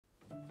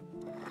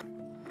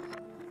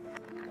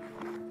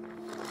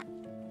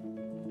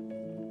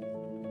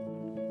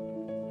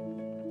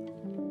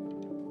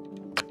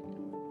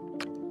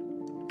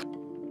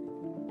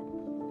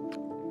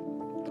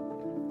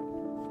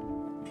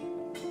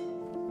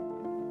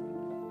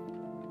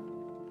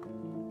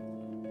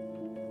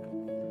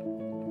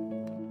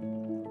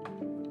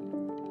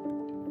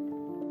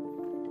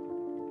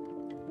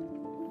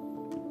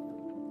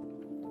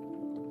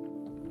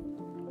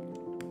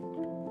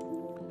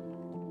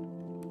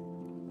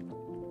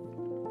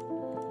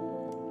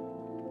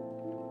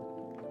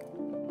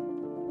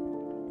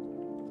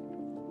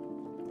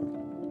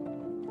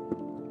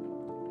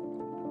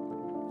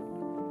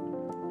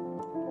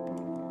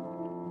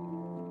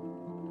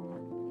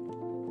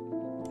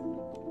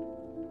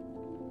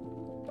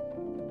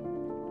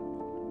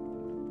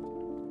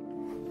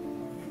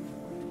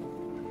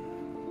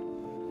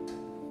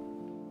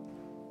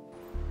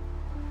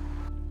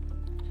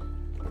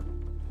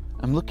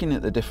I'm looking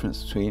at the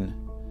difference between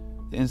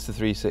the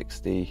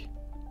Insta360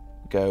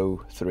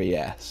 Go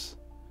 3S,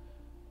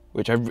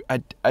 which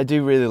I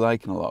do really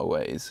like in a lot of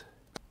ways,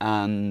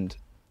 and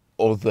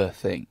other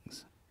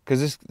things.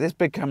 Because this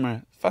big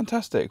camera,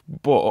 fantastic,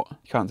 but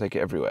you can't take it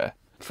everywhere.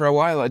 For a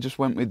while I just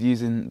went with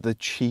using the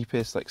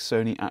cheapest like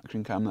Sony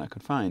action cam that I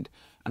could find.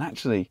 And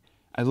actually,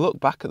 I look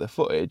back at the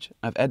footage,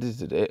 I've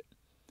edited it,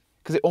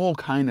 because it all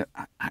kind of,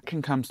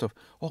 action cam stuff,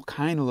 all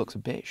kind of looks a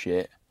bit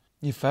shit.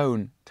 Your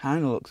phone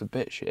kind of looks a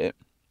bit shit,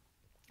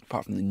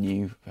 apart from the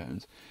new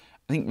phones.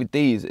 I think with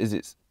these,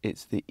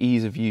 it's the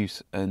ease of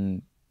use,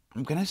 and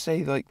I'm going to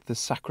say like the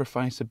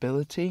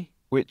sacrificability,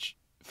 which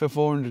for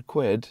 400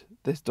 quid,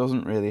 this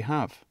doesn't really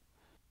have.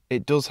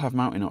 It does have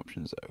mounting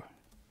options though.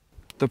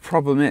 The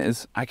problem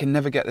is, I can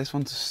never get this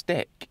one to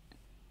stick.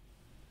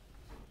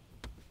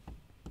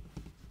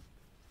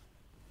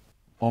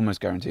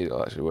 Almost guaranteed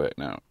it'll actually work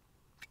now.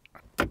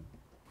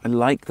 I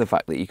like the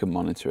fact that you can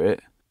monitor it,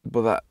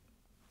 but I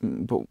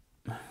don't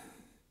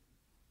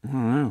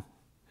know.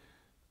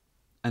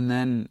 And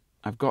then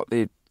I've got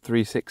the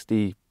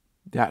 360,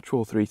 the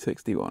actual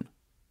 360 one.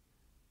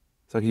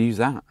 So I could use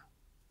that.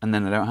 And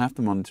then I don't have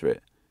to monitor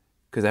it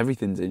because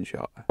everything's in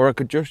shot. Or I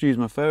could just use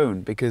my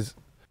phone because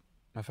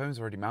my phone's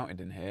already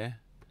mounted in here.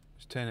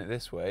 Just turn it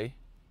this way.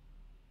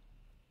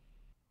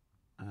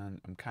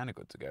 And I'm kind of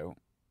good to go.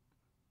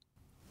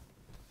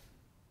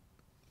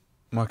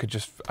 Or I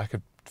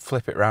could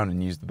flip it around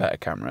and use the better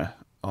camera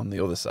on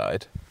the other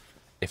side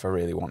if I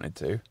really wanted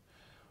to.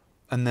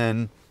 And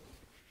then,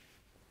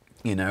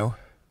 you know,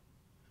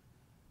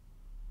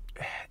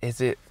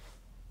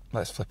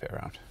 let's flip it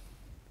around.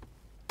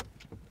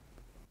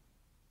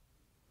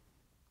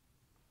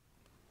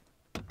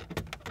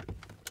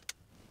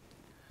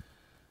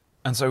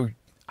 And so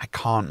I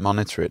can't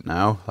monitor it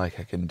now like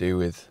I can do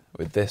with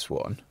this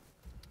one,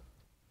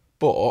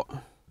 but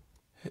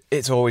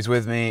it's always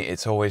with me,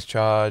 it's always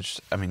charged.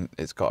 I mean,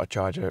 it's got a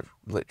charger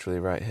literally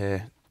right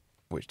here,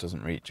 which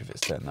doesn't reach if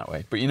it's turned that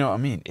way. But you know what I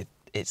mean?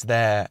 It's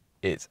there,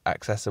 it's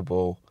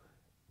accessible,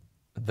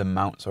 the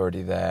mount's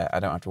already there. I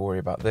don't have to worry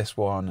about this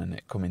one and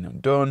it coming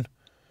undone.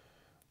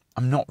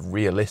 I'm not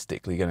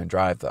realistically going to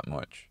drive that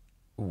much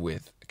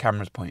with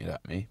cameras pointed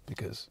at me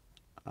because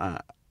I'm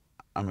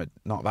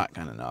not that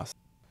kind of narcissist.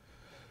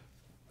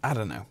 I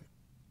don't know.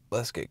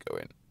 Let's get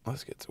going.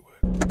 Let's get to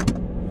work.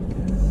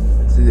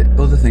 So the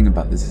other thing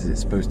about this is it's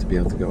supposed to be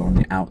able to go on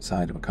the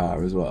outside of a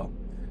car as well.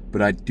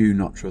 But I do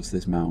not trust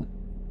this mount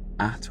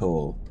at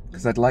all.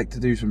 Because I'd like to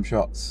do some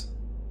shots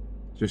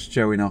just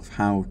showing off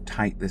how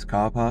tight this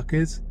car park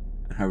is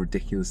and how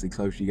ridiculously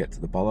close you get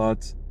to the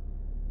bollards,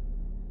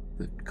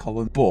 the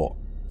column. But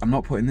I'm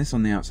not putting this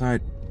on the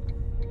outside.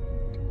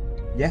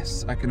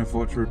 Yes, I can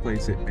afford to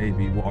replace it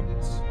maybe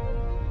once.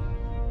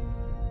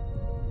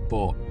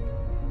 But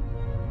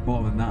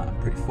more than that, I'm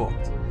pretty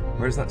fucked.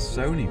 Whereas that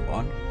Sony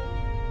one,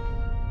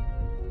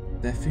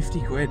 they're 50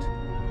 quid.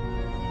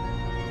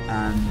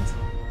 And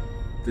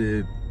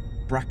the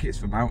brackets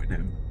for mounting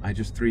them, I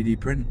just 3D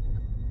print.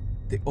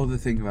 The other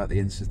thing about the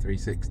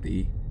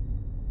Insta360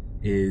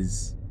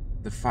 is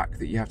the fact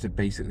that you have to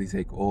basically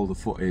take all the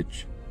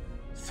footage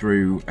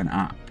through an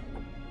app.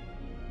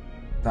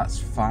 That's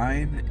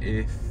fine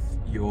if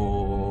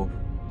you're,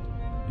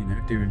 you know,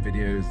 doing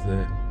videos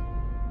that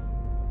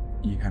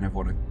you kind of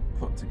want to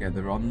put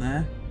together on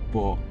there,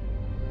 but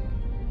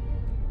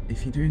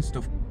if you're doing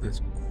stuff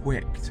that's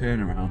quick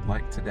turnaround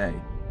like today,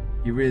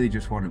 you really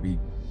just want to be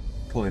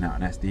pulling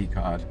out an SD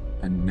card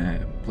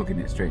and plugging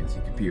it straight into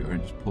your computer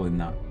and just pulling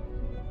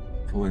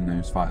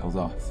those files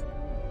off.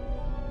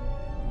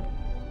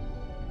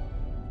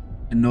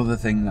 Another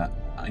thing that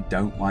I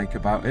don't like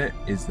about it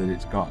is that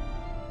it's got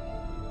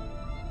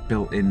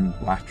built-in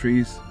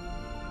batteries.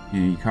 You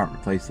know, you can't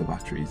replace the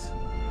batteries.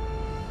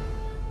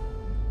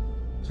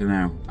 So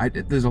now,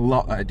 there's a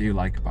lot that I do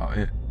like about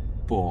it,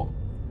 but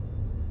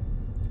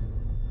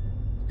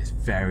it's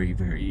very,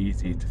 very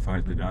easy to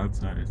find the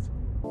downsides.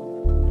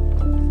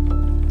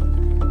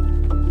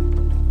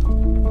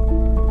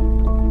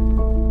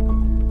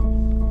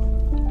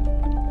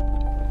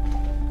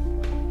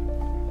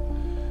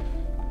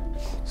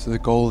 So the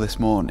goal this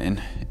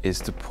morning is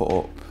to put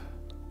up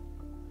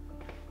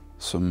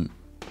some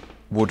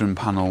wooden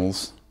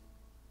panels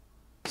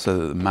so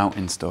that the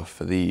mounting stuff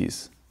for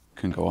these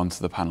can go onto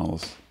the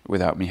panels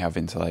without me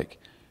having to like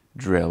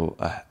drill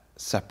a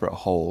separate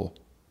hole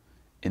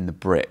in the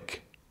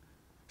brick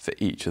for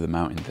each of the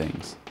mounting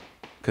things,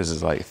 because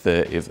there's like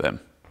 30 of them.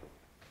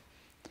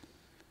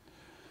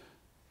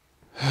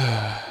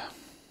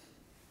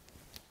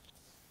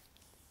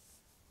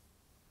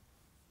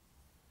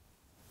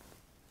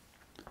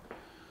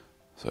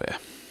 So yeah,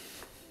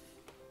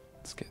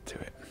 let's get to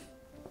it.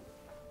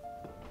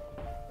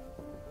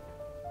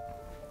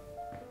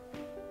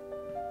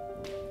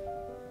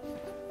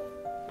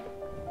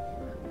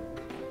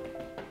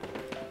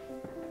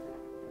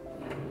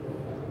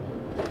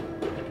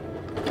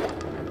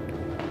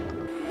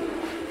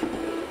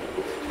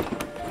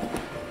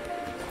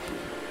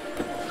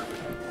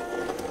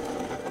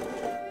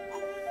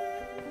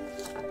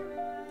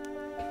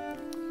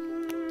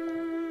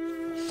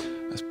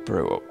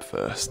 bro up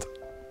first.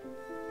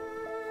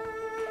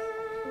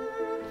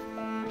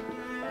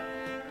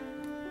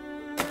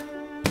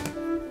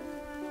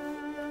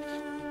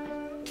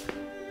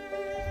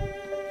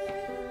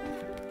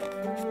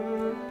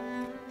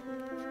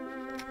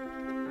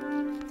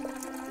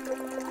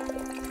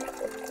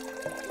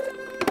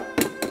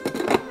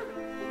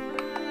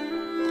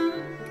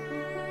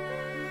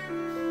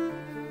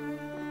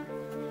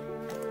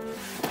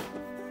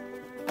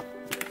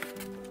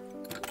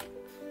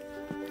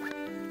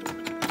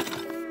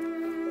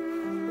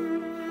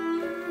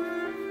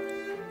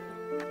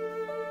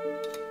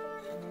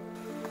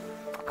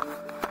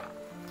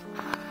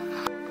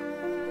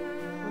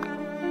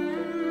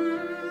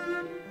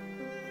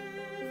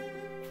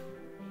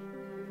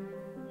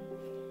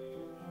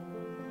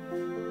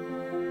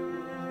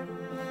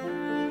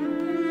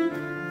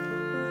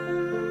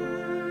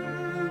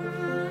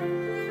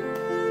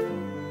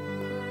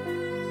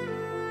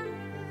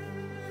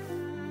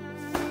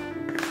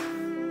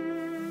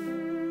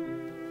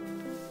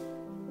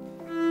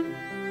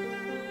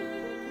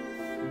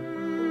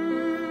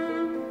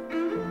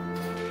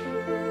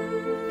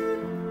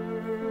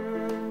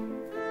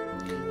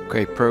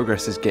 Okay,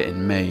 progress is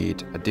getting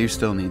made. I do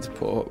still need to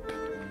put up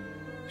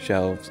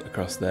shelves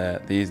across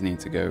there. These need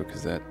to go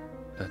because they're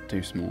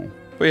too small.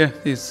 But yeah,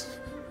 these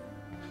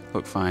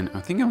look fine. I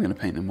think I'm going to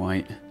paint them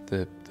white.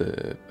 The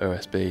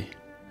OSB.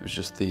 It was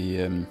just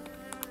the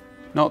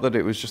not that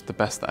it was just the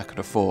best that I could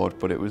afford,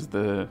 but it was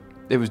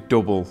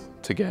double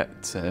to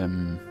get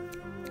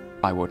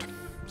plywood.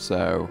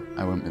 So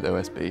I went with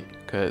OSB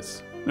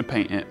because I'm going to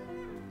paint it.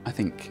 I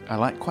think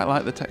I quite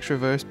like the texture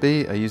of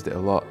OSB. I used it a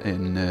lot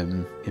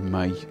in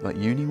my like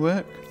uni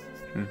work.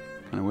 Kind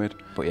of weird,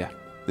 but yeah,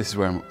 this is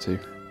where I'm up to.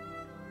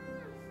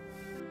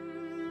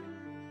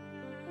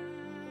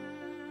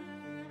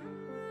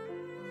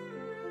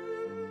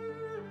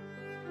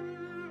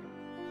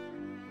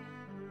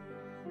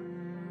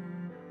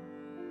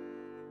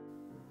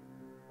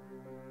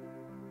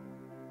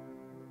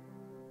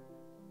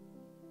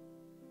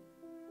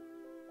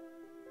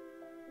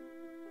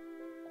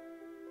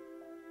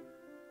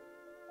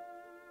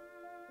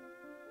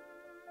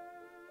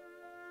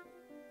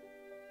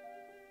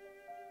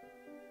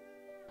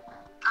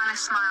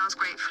 Alice smiles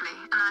gratefully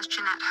and, as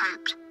Jeanette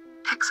hoped,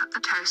 picks up the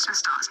toast and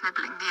starts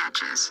nibbling the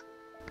edges.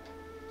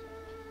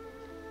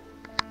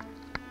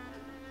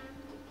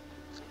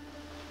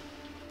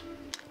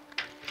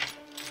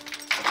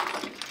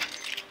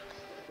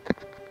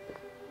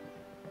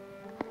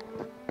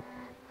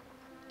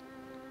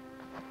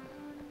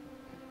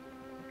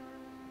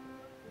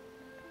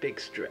 Big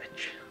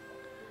stretch.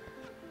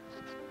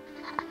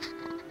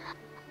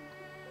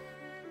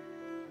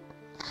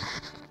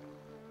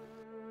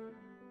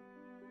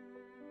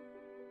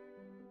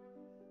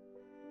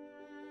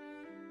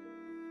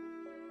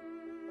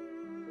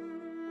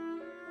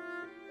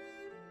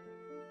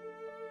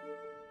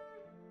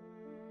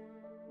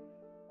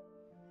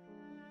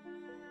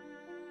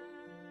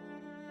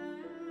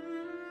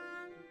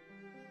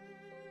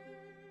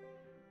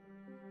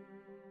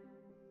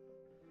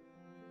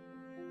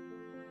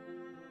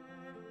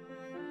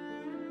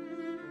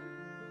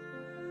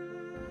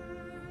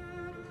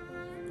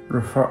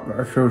 The fact that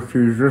I chose to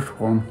use this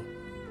one.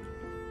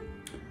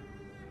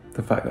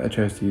 The fact that I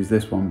chose to use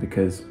this one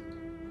because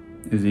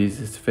it was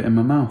easiest to fit in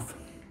my mouth.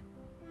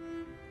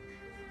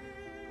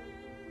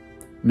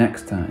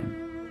 Next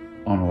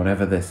time, on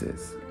whatever this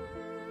is,